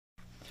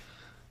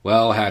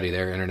Well, howdy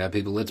there, Internet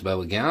people. It's Bo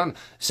again.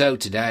 So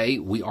today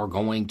we are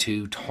going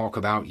to talk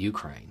about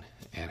Ukraine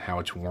and how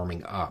it's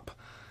warming up.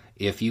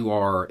 If you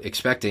are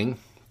expecting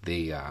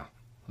the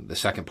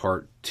second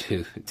part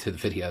to the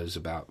videos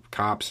about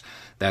cops,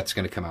 that's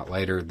going to come out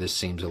later. This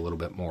seems a little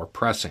bit more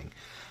pressing.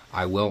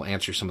 I will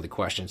answer some of the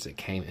questions that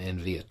came in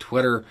via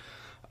Twitter.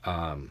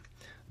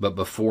 But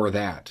before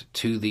that,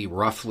 to the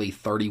roughly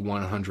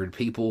 3,100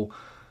 people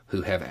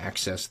who have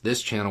accessed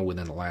this channel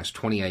within the last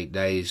 28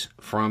 days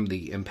from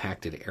the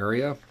impacted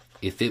area,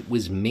 if it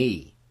was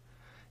me,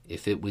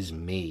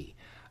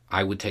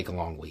 I would take a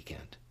long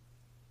weekend.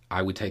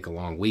 I would take a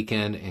long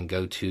weekend and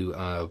go to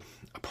a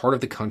part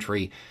of the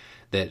country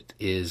that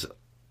is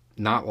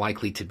not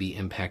likely to be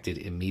impacted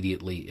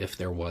immediately if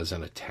there was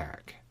an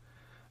attack.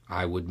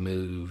 I would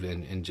move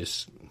and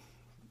just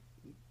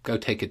go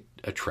take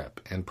a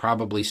trip and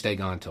probably stay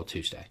gone until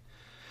Tuesday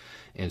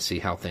and see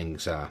how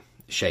things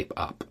shape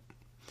up.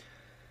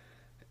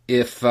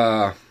 If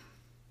you're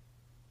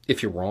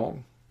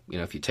wrong,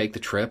 if you take the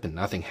trip and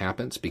nothing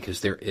happens,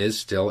 because there is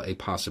still a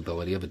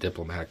possibility of a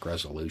diplomatic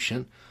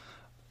resolution,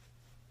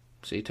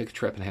 so you took a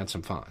trip and had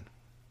some fun.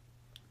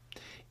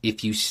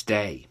 If you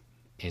stay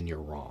and you're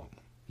wrong,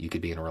 you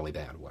could be in a really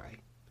bad way.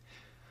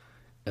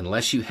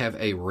 Unless you have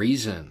a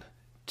reason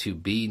to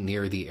be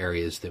near the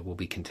areas that will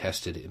be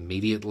contested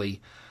immediately,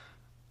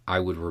 I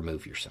would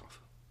remove yourself.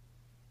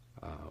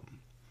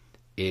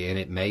 And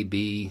it may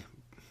be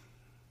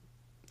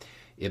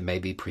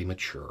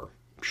premature,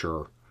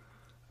 sure.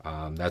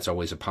 That's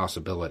always a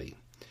possibility.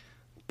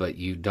 But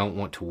you don't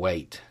want to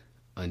wait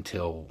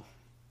until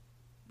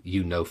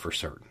you know for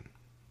certain.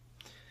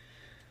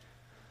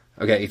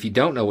 Okay, if you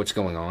don't know what's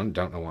going on,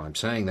 don't know why I'm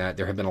saying that,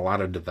 there have been a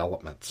lot of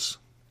developments.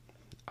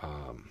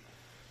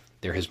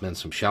 There has been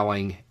some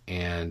shelling,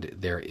 and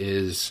there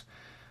is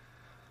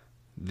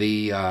there's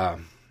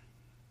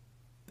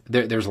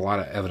a lot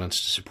of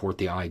evidence to support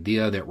the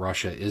idea that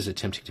Russia is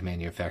attempting to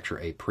manufacture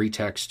a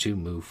pretext to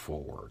move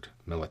forward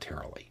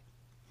militarily.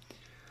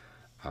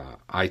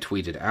 I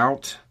tweeted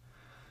out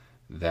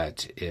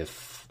that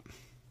if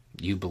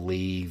you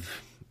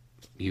believe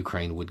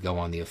Ukraine would go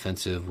on the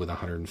offensive with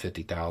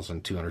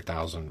 150,000,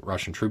 200,000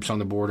 Russian troops on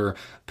the border,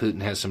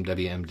 Putin has some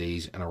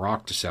WMDs in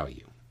Iraq to sell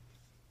you.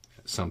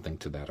 Something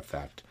to that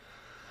effect.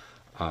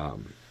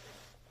 And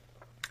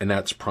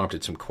that's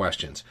prompted some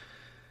questions.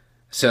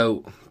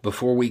 So,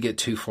 before we get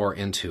too far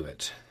into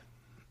it,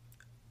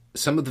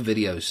 some of the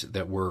videos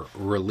that were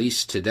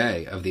released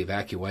today of the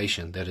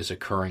evacuation that is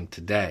occurring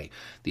today,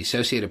 the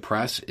Associated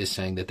Press is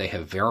saying that they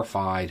have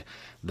verified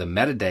the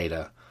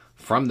metadata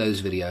from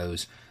those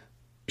videos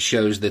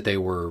shows that they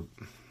were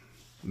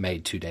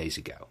made 2 days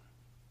ago.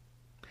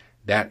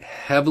 That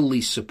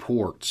heavily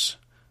supports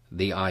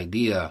the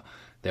idea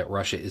that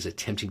Russia is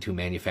attempting to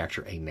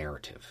manufacture a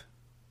narrative.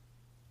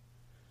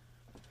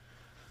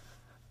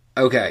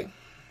 Okay.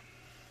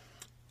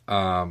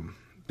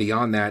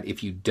 Beyond that,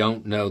 if you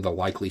don't know the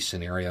likely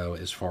scenario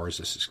as far as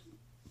this is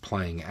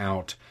playing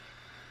out,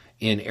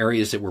 in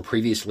areas that were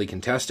previously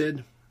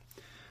contested,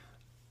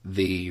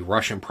 the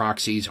Russian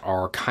proxies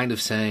are kind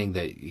of saying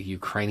that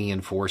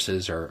Ukrainian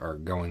forces are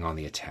going on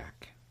the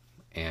attack.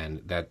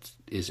 And that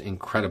is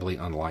incredibly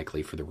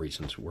unlikely for the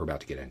reasons we're about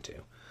to get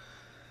into.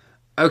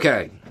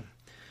 Okay.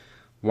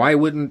 Why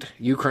wouldn't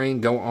Ukraine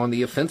go on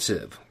the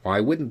offensive? Why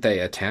wouldn't they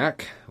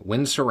attack?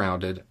 When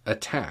surrounded,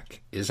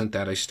 attack. Isn't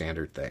that a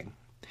standard thing?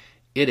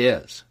 It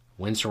is.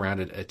 When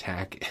surrounded,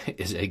 attack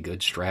is a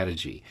good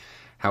strategy.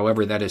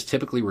 However, that is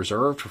typically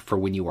reserved for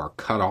when you are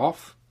cut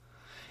off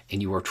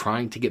and you are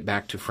trying to get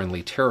back to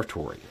friendly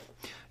territory.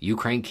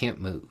 Ukraine can't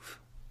move.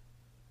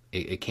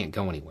 It can't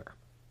go anywhere.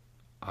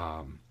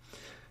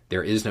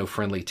 There is no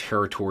friendly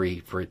territory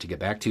for it to get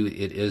back to.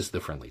 It is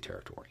the friendly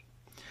territory.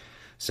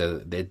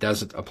 So it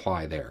doesn't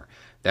apply there.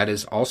 That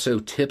is also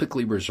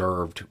typically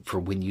reserved for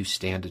when you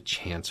stand a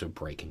chance of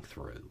breaking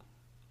through.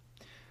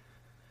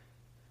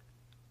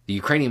 The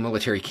Ukrainian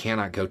military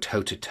cannot go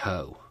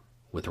toe-to-toe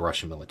with the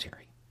Russian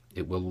military.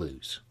 It will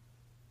lose.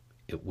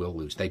 It will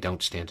lose. They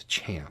don't stand a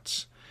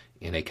chance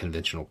in a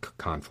conventional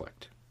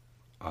conflict.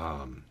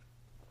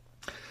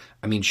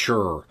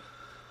 Sure,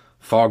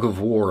 fog of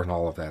war and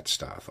all of that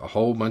stuff. A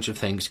whole bunch of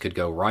things could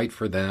go right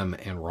for them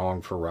and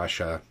wrong for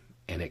Russia,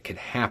 and it could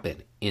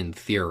happen in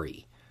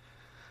theory.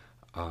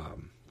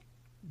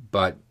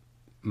 But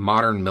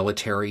modern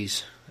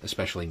militaries,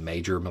 especially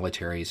major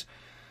militaries,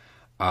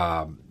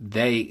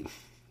 they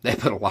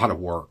put a lot of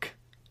work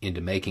into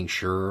making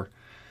sure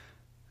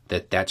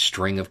that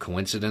string of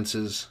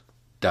coincidences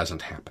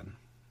doesn't happen.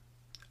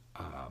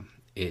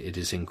 It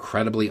is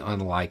incredibly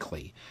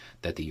unlikely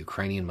that the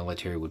Ukrainian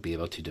military would be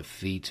able to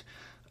defeat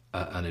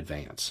an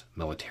advance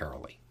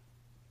militarily.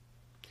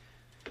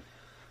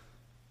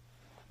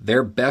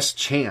 Their best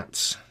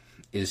chance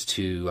is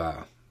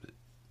to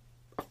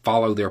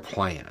follow their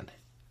plan,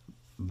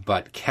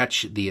 but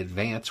catch the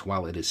advance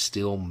while it is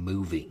still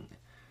moving.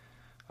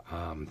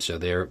 So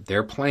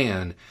their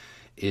plan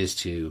is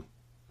to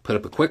put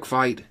up a quick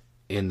fight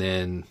and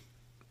then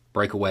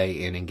break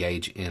away and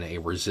engage in a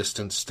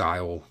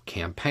resistance-style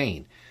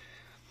campaign.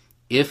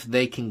 If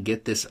they can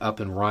get this up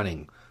and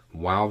running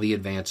while the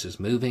advance is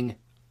moving,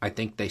 I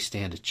think they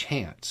stand a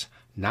chance,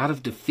 not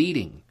of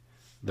defeating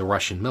the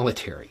Russian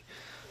military,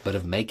 but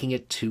of making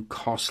it too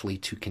costly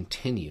to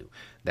continue.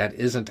 That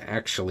isn't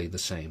actually the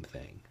same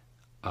thing.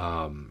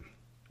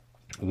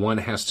 One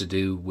has to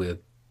do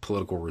with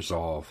political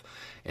resolve,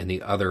 and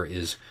the other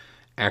is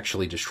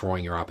actually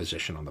destroying your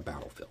opposition on the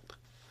battlefield.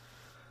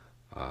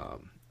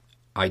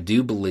 I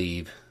do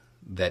believe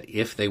that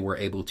if they were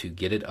able to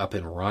get it up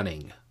and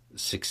running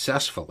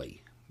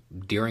successfully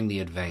during the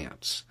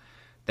advance,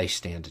 they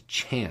stand a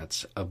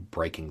chance of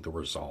breaking the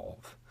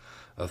resolve,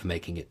 of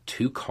making it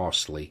too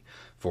costly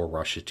for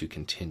Russia to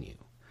continue.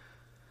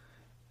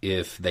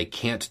 If they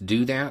can't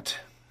do that,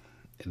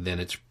 then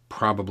it's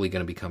probably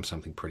going to become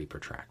something pretty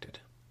protracted,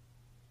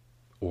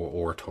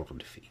 or a total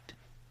defeat.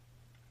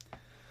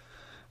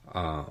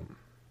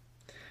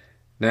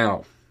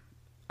 Now,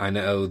 I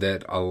know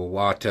that a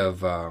lot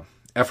of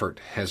effort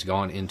has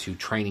gone into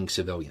training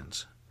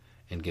civilians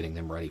and getting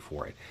them ready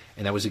for it,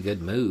 and that was a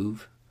good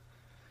move.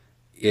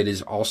 It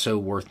is also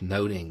worth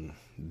noting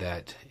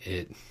that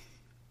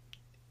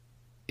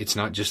it's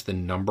not just the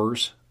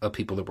numbers of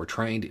people that were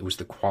trained, it was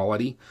the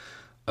quality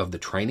of the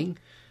training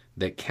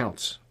that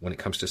counts when it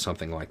comes to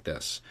something like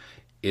this.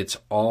 It's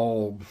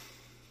all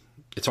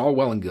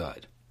well and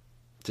good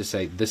to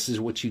say this is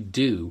what you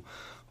do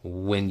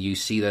when you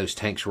see those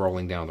tanks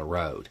rolling down the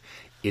road.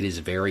 It is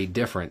very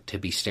different to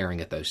be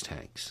staring at those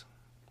tanks.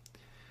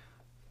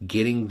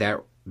 Getting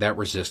that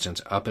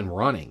resistance up and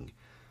running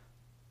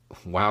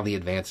while the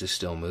advance is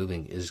still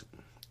moving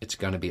it's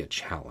going to be a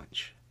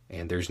challenge.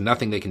 And there's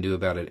nothing they can do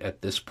about it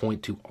at this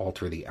point to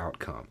alter the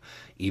outcome.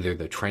 Either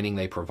the training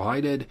they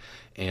provided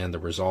and the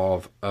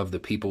resolve of the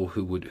people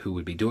who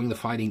would be doing the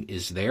fighting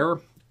is there,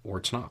 or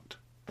it's not.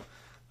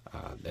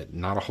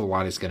 Not a whole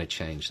lot is going to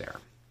change there.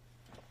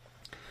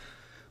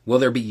 Will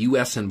there be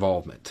U.S.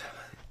 involvement?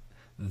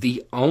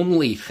 The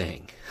only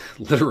thing,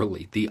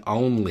 literally the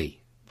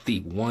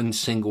one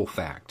single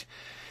fact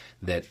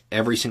that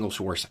every single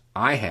source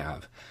I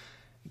have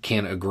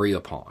can agree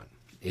upon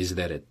is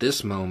that at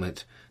this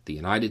moment, the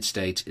United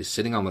States is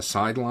sitting on the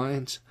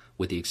sidelines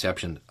with the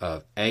exception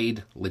of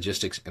aid,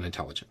 logistics, and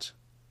intelligence.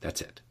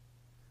 That's it.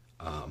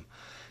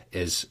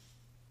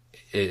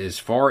 As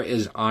far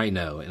as I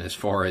know, and as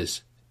far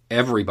as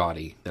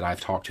everybody that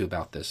I've talked to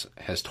about this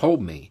has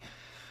told me,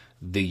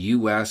 the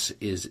U.S.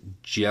 is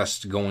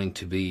just going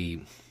to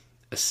be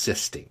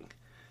assisting.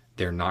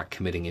 They're not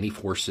committing any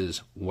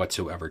forces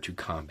whatsoever to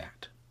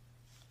combat.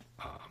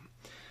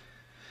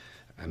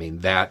 I mean,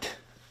 that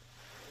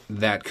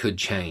could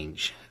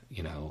change,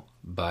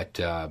 but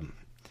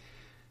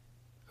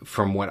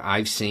from what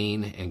I've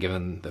seen, and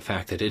given the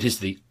fact that it is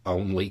the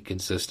only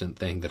consistent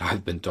thing that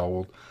I've been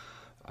told,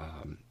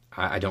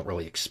 I don't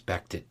really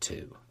expect it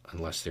to,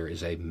 unless there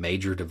is a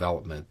major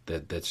development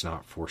that's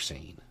not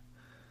foreseen.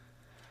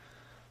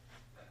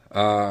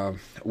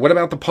 What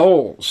about the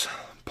polls?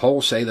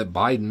 Polls say that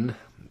Biden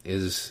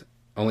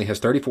only has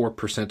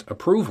 34%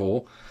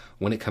 approval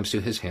when it comes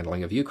to his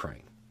handling of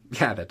Ukraine.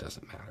 Yeah, that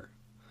doesn't matter.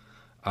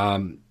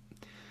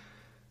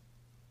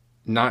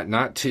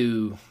 Not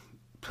to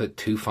put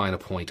too fine a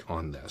point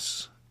on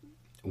this.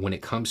 When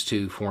it comes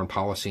to foreign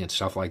policy and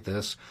stuff like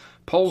this,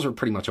 polls are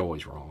pretty much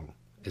always wrong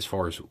as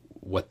far as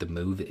what the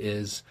move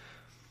is.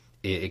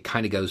 It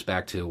kind of goes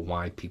back to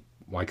why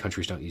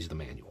countries don't use the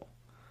manual.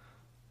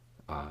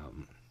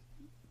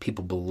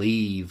 People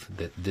believe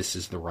that this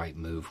is the right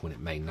move when it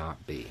may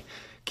not be.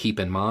 Keep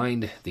in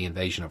mind the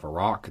invasion of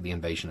Iraq, the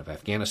invasion of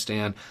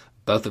Afghanistan,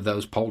 both of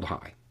those polled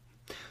high.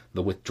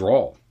 The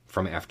withdrawal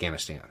from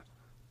Afghanistan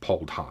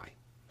polled high.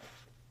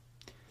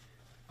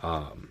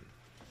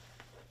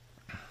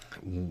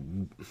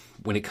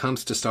 When it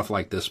comes to stuff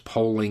like this,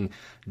 polling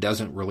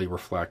doesn't really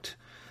reflect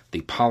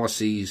the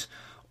policies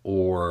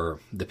or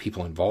the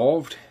people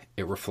involved.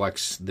 It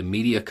reflects the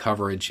media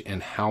coverage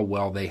and how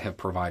well they have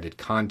provided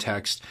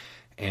context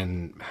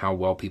and how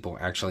well people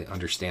actually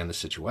understand the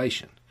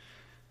situation.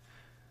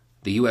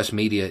 The U.S.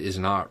 media is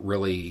not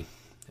really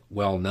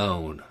well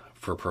known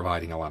for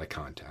providing a lot of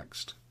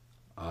context.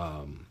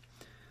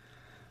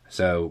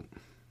 So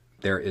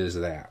there is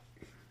that.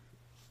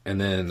 And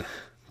then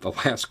the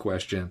last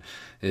question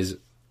is,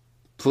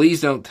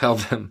 please don't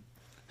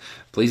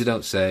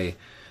say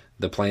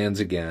the plans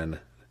again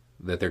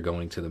that they're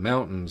going to the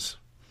mountains.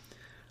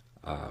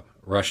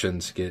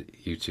 Russians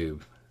get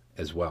YouTube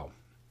as well.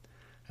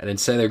 I didn't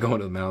say they're going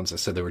to the mountains. I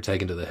said they were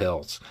taken to the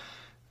hills.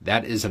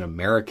 That is an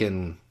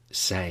American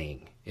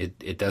saying.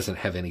 It doesn't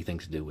have anything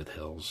to do with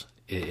hills.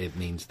 It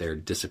means they're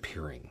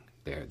disappearing.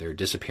 They're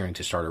disappearing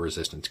to start a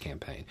resistance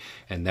campaign.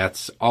 And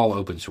that's all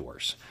open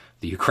source.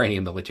 The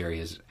Ukrainian military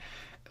has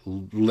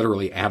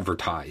literally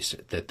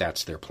advertised that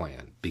that's their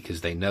plan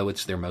because they know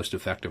it's their most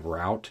effective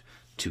route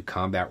to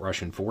combat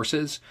Russian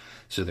forces.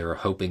 So they're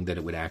hoping that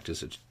it would act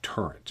as a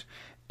deterrent.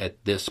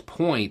 At this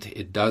point,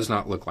 it does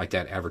not look like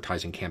that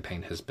advertising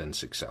campaign has been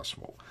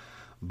successful.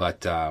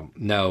 But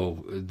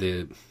no,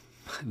 the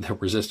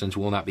resistance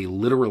will not be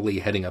literally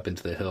heading up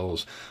into the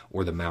hills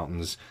or the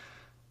mountains.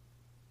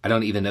 I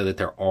don't even know that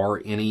there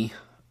are any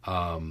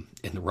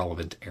in the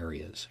relevant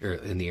areas, or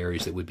in the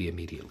areas that would be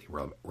immediately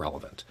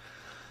relevant.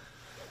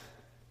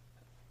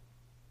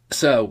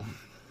 So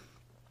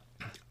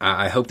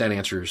I hope that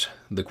answers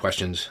the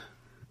questions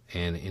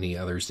and any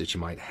others that you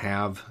might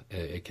have.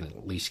 It can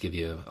at least give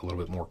you a little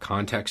bit more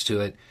context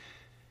to it.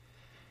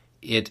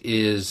 It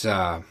is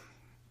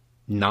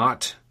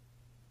not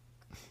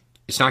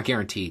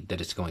guaranteed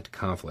that it's going to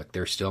conflict.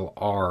 There still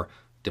are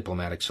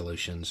diplomatic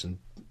solutions and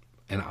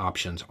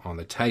options on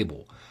the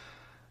table.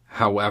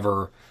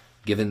 However,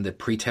 given the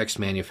pretext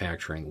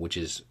manufacturing, which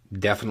is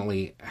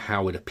definitely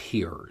how it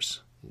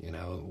appears,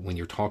 when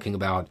you're talking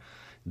about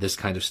this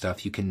kind of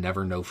stuff, you can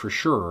never know for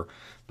sure,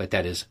 but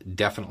that is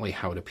definitely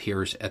how it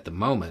appears at the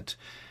moment,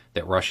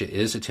 that Russia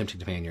is attempting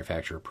to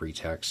manufacture a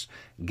pretext.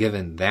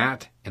 Given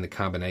that and the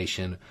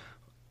combination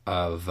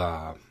of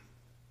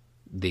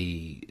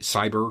the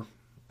cyber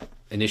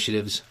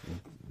initiatives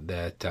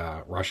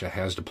that Russia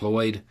has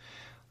deployed,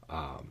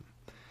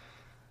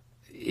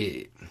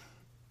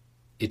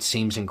 it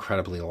seems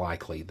incredibly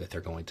likely that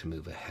they're going to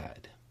move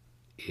ahead.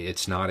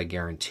 It's not a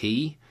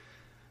guarantee,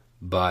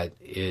 but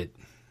it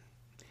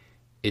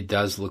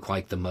does look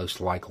like the most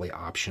likely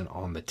option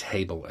on the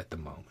table at the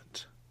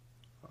moment.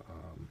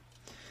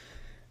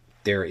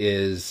 There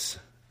is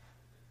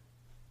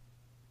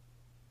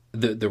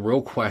the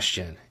real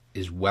question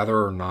is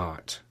whether or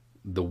not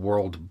the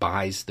world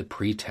buys the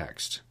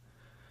pretext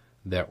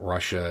that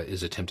Russia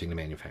is attempting to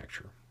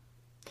manufacture.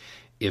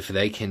 If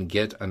they can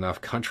get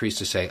enough countries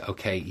to say,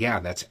 okay, yeah,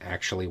 that's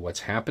actually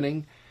what's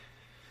happening,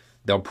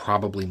 they'll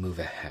probably move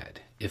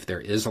ahead. If there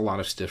is a lot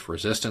of stiff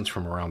resistance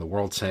from around the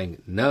world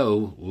saying,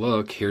 no,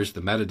 look, here's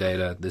the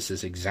metadata, this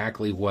is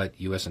exactly what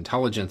U.S.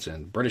 intelligence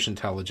and British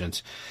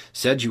intelligence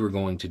said you were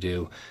going to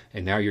do,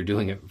 and now you're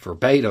doing it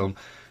verbatim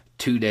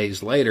 2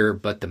 days later,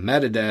 but the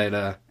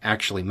metadata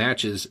actually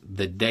matches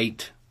the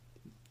date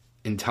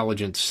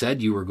intelligence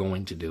said you were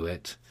going to do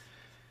it,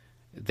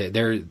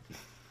 there's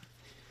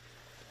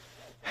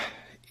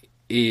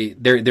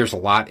a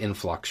lot in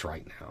flux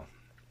right now.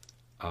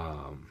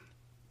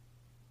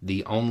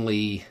 The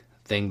only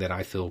thing that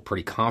I feel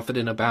pretty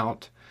confident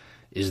about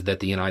is that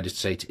the United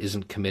States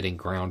isn't committing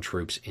ground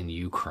troops in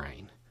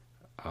Ukraine.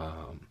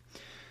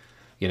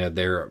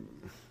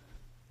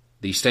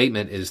 The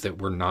statement is that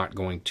we're not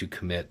going to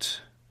commit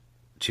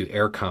to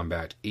air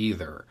combat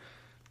either.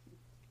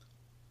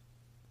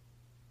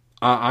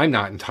 I'm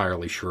not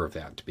entirely sure of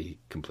that, to be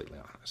completely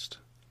honest.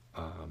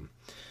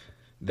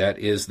 That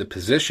is the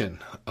position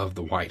of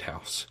the White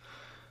House,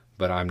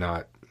 but I'm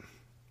not.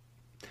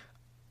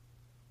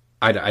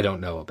 I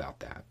don't know about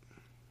that.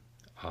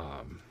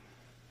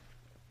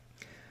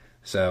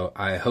 So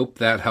I hope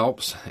that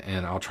helps,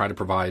 and I'll try to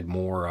provide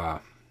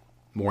more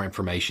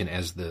information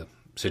as the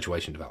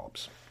situation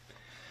develops.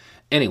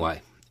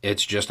 Anyway,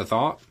 it's just a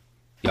thought.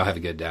 Y'all have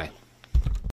a good day.